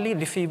would only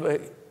receive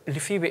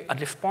a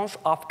response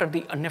after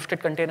the nested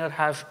container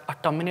has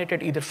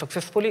terminated either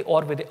successfully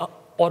or with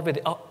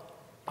a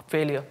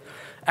failure.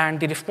 And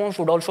the response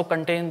would also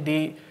contain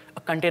the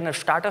container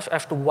status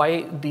as to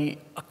why the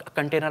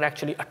container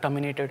actually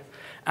terminated.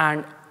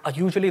 And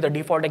usually the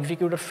default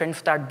executor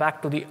sends that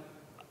back to the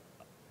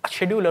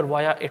scheduler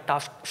via a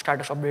task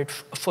status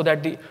updates, so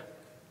that the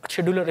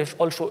scheduler is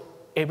also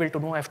able to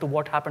know as to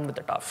what happened with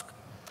the task,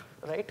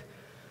 right?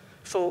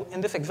 So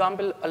in this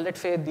example, let's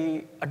say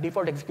the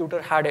default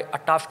executor had a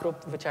task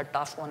group which had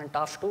task 1 and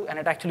task 2, and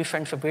it actually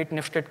sends a wait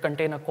nested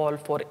container call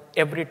for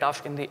every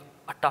task in the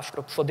task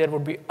group. So there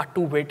would be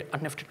two wait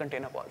nested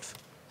container calls.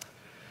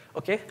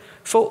 Okay,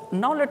 so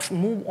now let's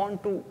move on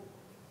to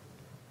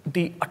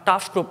the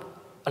task group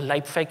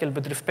lifecycle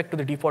with respect to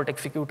the default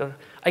executor.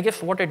 I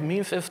guess what it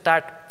means is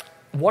that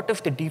what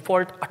is the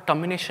default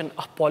termination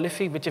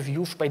policy which is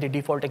used by the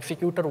default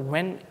executor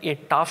when a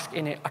task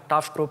in a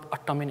task group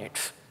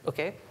terminates.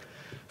 Okay,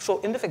 so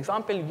in this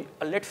example,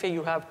 let's say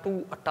you have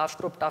two task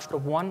group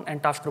 1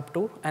 and task group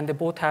 2, and they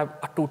both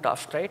have two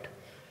tasks, right?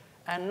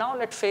 And now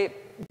let's say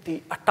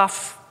the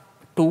task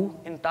 2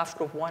 in task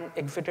group 1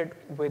 exited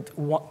with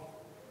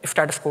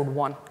status code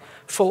 1.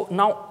 So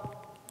now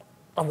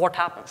what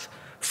happens?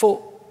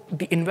 So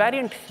the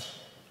invariant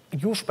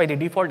used by the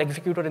default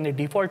executor in the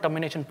default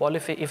termination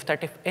policy is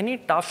that if any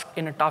task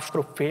in a task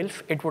group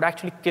fails, it would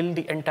actually kill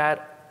the entire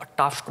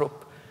task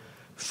group.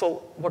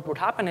 So what would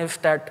happen is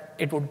that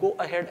it would go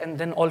ahead and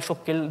then also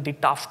kill the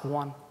task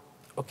 1.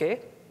 Okay?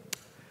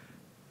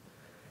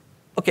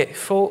 Okay,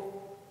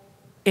 so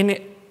in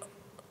a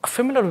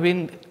similar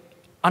way,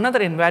 another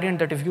invariant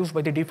that is used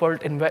by the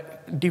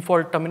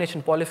default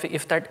termination policy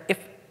is that if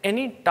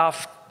any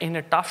task in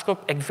a task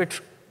group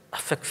exits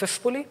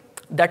successfully,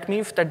 that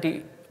means that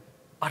the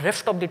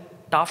rest of the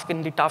tasks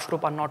in the task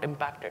group are not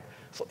impacted.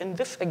 So in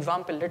this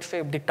example, let's say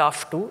if the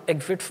task 2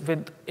 exits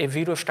with a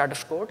 0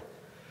 status code,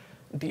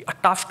 the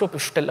task group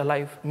is still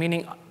alive,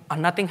 meaning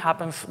nothing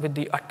happens with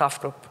the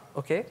task group.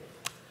 Okay?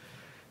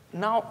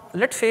 Now,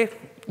 let's say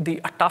the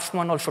task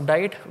 1 also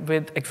died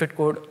with exit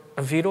code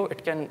 0.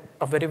 It can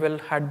very well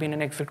had been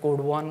an exit code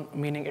 1,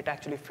 meaning it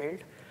actually failed.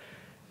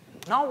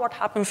 Now what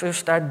happens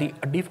is that the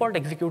default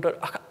executor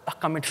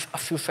commits a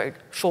suicide.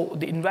 So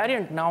the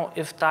invariant now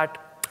is that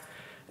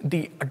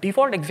the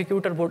default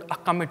executor would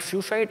commit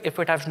suicide if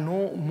it has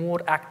no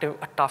more active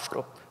task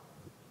group.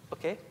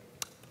 Okay?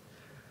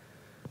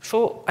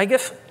 So I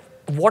guess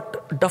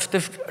what does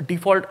this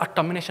default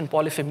termination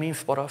policy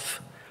means for us?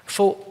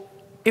 So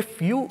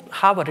if you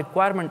have a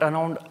requirement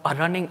around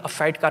running a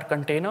sidecar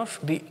containers,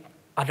 the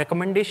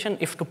recommendation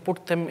is to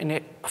put them in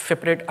a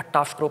separate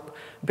task group,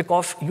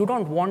 because you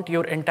don't want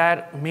your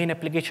entire main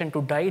application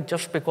to die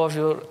just because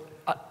your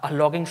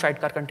logging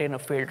sidecar container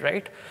failed,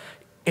 right?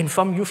 In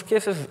some use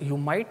cases, you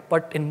might,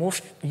 but in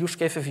most use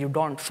cases, you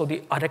don't. So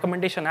our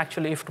recommendation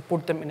actually is to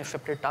put them in a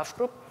separate task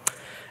group.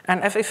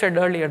 And as I said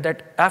earlier,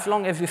 that as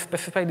long as you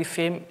specify the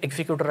same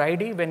executor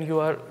ID when you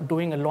are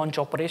doing a launch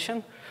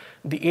operation,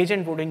 the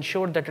agent would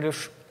ensure that it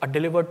is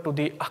delivered to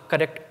the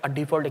correct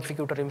default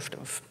executor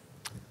instance.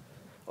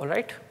 All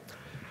right?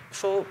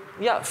 So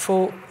yeah,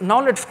 so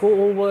now let's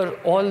go over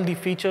all the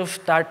features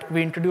that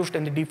we introduced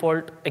in the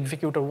default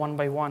executor one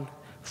by one.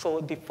 So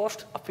the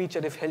first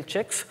feature is health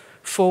checks.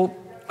 So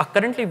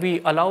currently,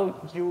 we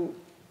allow you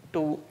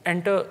to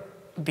enter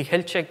the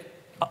health check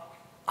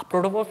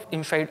protocol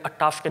inside a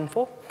task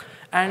info.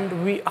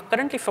 And we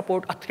currently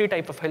support three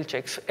types of health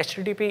checks: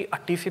 HTTP, a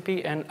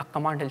TCP, and a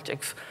command health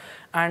checks.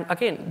 And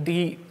again,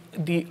 the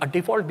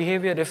default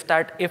behavior is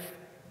that if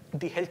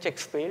the health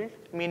checks failed,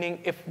 meaning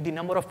if the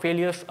number of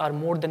failures are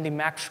more than the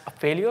max of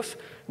failures,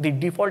 the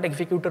default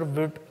executor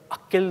would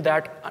kill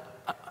that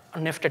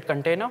nested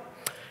container.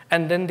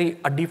 And then the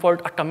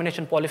default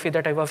termination policy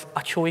that I was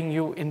showing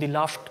you in the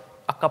last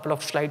couple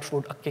of slides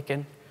would kick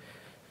in.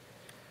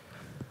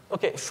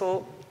 Okay,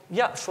 so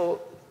yeah,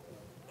 so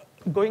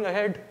going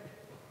ahead,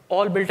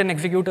 all built-in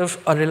executors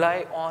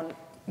rely on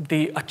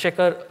the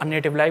checker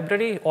native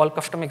library. All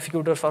custom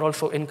executors are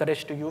also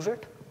encouraged to use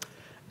it.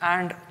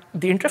 And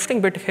the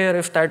interesting bit here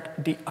is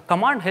that the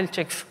command health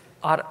checks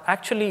are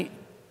actually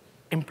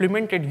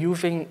implemented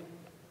using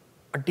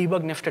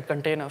debug nested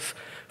containers.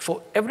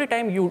 So every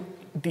time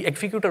the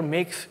executor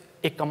makes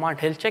a command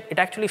health check, it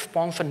actually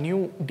spawns a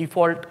new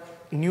default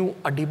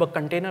debug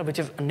container, which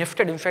is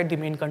nested inside the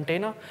main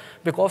container,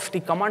 because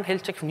the command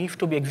health check needs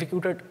to be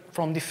executed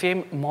from the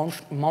same mount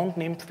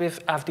namespace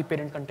as the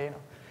parent container.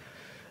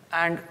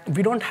 And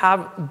we don't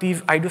have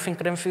these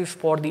idiosyncrasies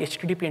for the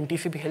HTTP and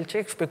TCP health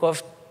checks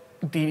because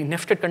the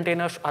nested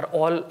containers are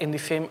all in the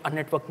same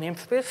network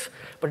namespace,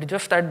 but it's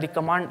just that the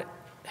command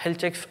health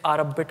checks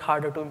are a bit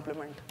harder to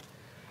implement.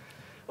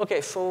 Okay,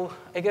 so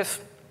I guess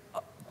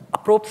a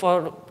probe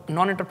for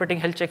non-interpreting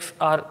health checks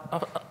are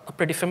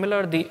pretty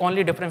similar. The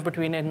only difference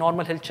between a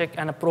normal health check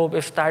and a probe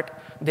is that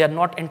they are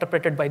not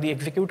interpreted by the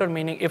executor,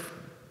 meaning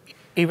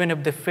even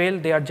if they fail,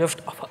 they are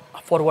just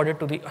forwarded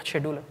to the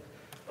scheduler.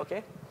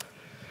 Okay.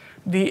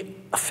 The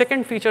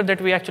second feature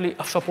that we actually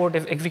support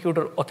is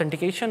executor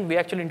authentication. We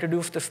actually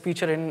introduced this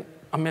feature in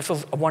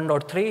Mesos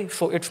 1.3.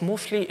 So it's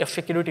mostly a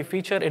security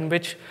feature in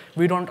which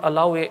we don't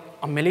allow a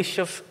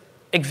malicious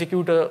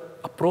executor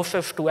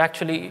process to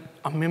actually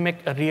mimic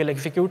a real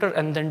executor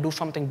and then do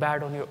something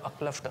bad on your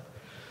cluster.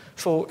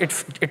 So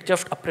it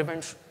just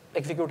prevents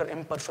executor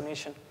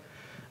impersonation.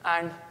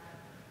 And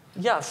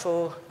yeah,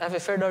 so as I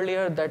said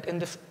earlier, that in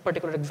this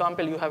particular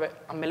example, you have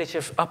a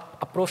malicious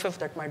a process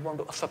that might want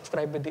to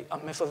subscribe with the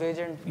Mesos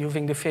agent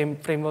using the same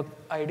framework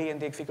ID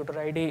and the executor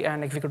ID,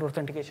 and executor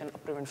authentication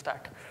prevents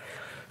that.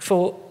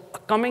 So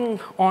coming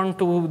on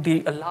to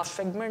the last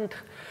segment,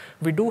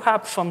 we do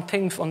have some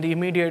things on the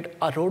immediate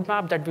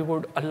roadmap that we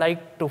would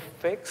like to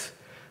fix.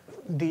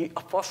 The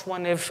first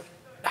one is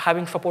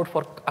having support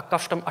for a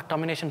custom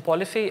termination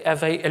policy.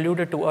 As I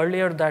alluded to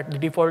earlier, that the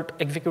default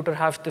executor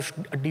has this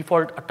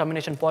default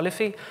termination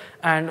policy,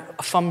 and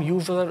some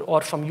user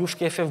or some use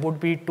cases would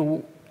be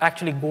to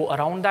actually go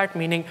around that,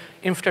 meaning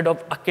instead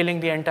of killing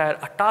the entire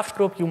task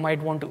group, you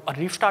might want to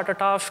restart a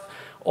task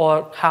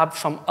or have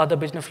some other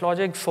business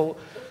logic. So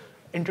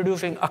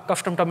introducing a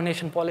custom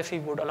termination policy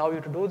would allow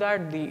you to do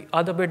that. The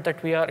other bit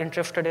that we are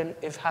interested in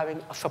is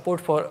having a support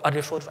for a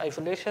resource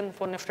isolation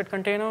for nested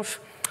containers,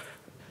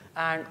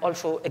 and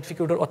also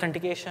executor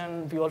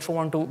authentication. We also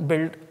want to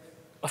build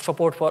a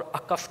support for a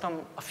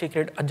custom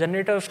secret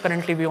generators.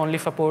 Currently, we only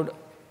support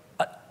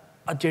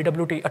a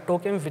JWT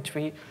tokens, which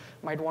we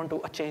might want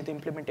to change the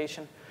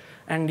implementation.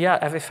 And yeah,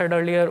 as I said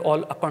earlier,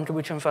 all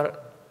contributions are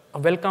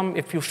welcome.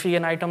 If you see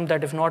an item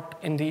that is not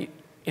in the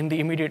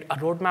immediate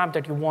roadmap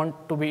that you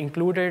want to be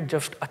included,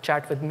 just a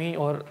chat with me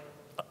or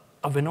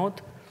a Vinod.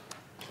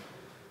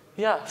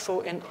 Yeah,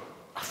 so in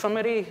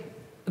summary,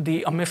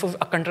 the Mesos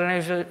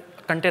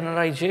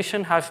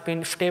containerization has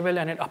been stable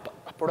and in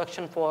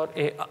production for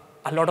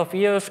a lot of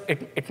years.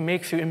 It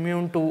makes you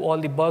immune to all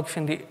the bugs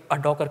in the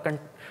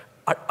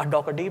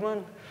Docker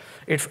daemon.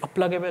 It's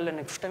pluggable and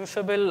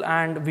extensible,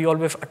 and we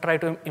always try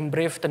to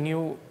embrace the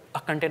new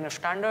container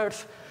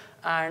standards.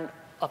 And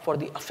for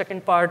the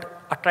second part,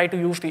 try to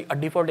use the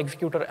default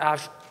executor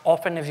as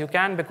often as you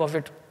can because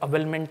it's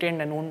well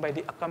maintained and owned by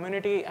the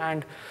community,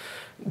 and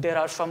there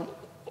are some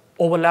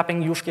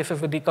overlapping use cases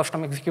with the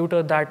custom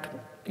executor that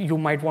you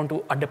might want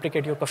to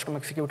deprecate your custom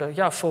executor.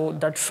 Yeah, so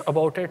that's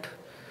about it.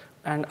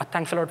 And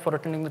thanks a lot for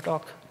attending the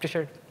talk.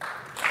 Appreciate it.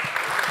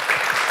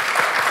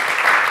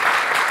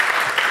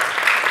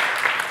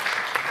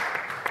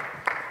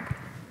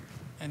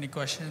 Any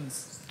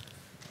questions?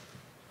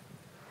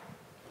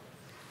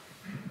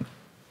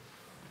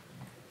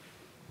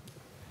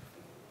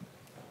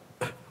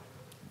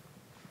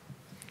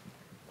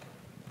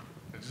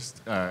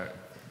 Just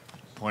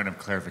point of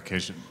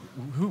clarification.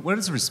 What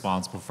is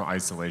responsible for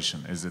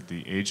isolation? Is it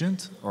the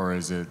agent or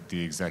is it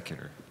the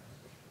executor?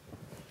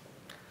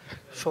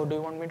 So do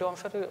you want me to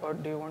answer it or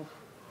do you want?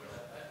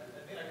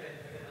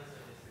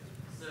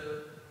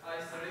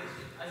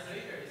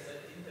 isolator is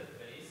an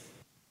interface.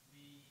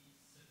 We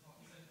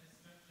support some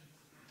instructions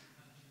to the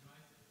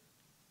containerizer.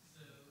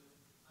 So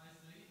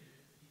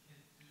isolator, we can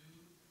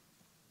do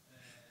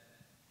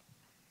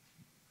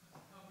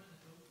cover the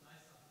whole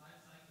life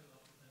cycle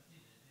of the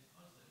container, and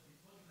also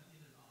before the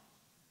container launch,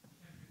 we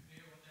can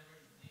prepare whatever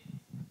it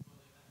needs for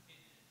the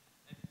container.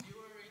 And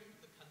during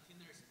the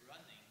container is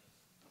running,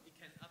 it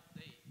can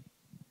update.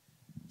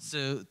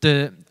 So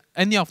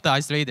any of the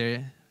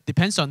isolator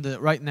depends on the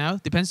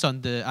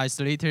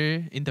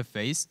isolator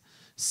interface.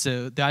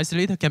 So the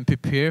isolator can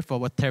prepare for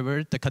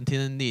whatever the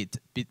container needs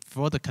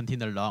before the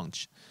container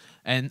launch.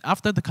 And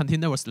after the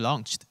container was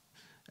launched,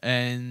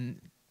 and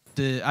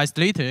the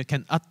isolator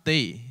can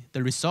update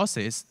the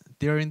resources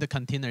during the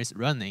container is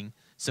running.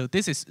 So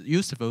this is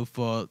useful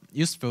for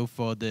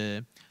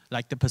the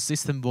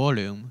persistent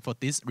volume for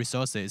these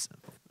resources,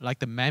 like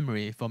the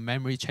memory for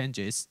memory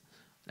changes,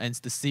 and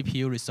the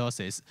CPU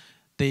resources.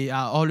 They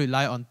are all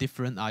rely on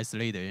different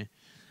isolator,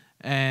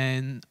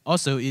 and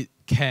also it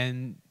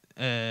can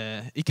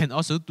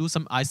also do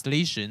some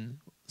isolation,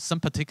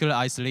 some particular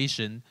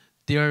isolation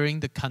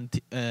during the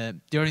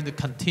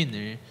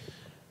container.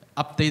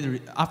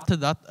 After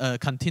that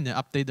container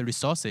update the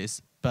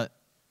resources, but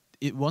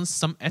it wants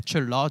some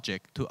extra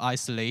logic to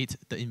isolate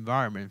the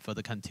environment for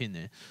the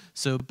container.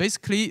 So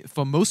basically,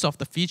 for most of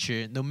the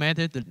feature, no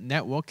matter the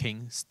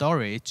networking,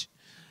 storage,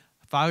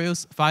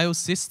 file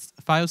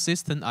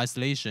system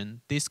isolation,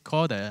 this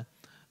coder,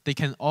 they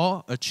can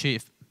all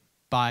achieve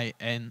by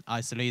an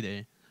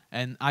isolator.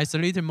 And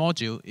isolator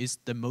module is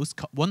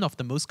one of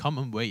the most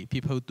common way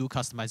people do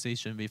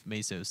customization with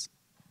Mesos.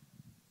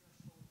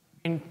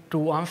 And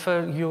to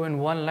answer you in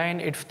one line,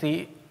 it's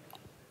the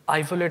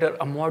isolator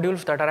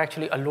modules that are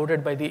actually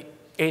loaded by the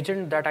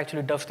agent that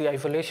actually does the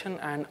isolation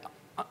and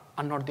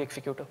are not the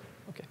executor.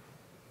 Okay.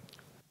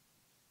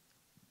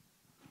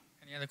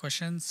 Any other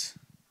questions?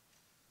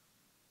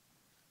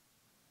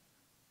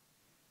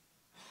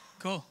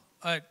 Cool.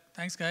 All right.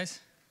 Thanks,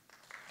 guys.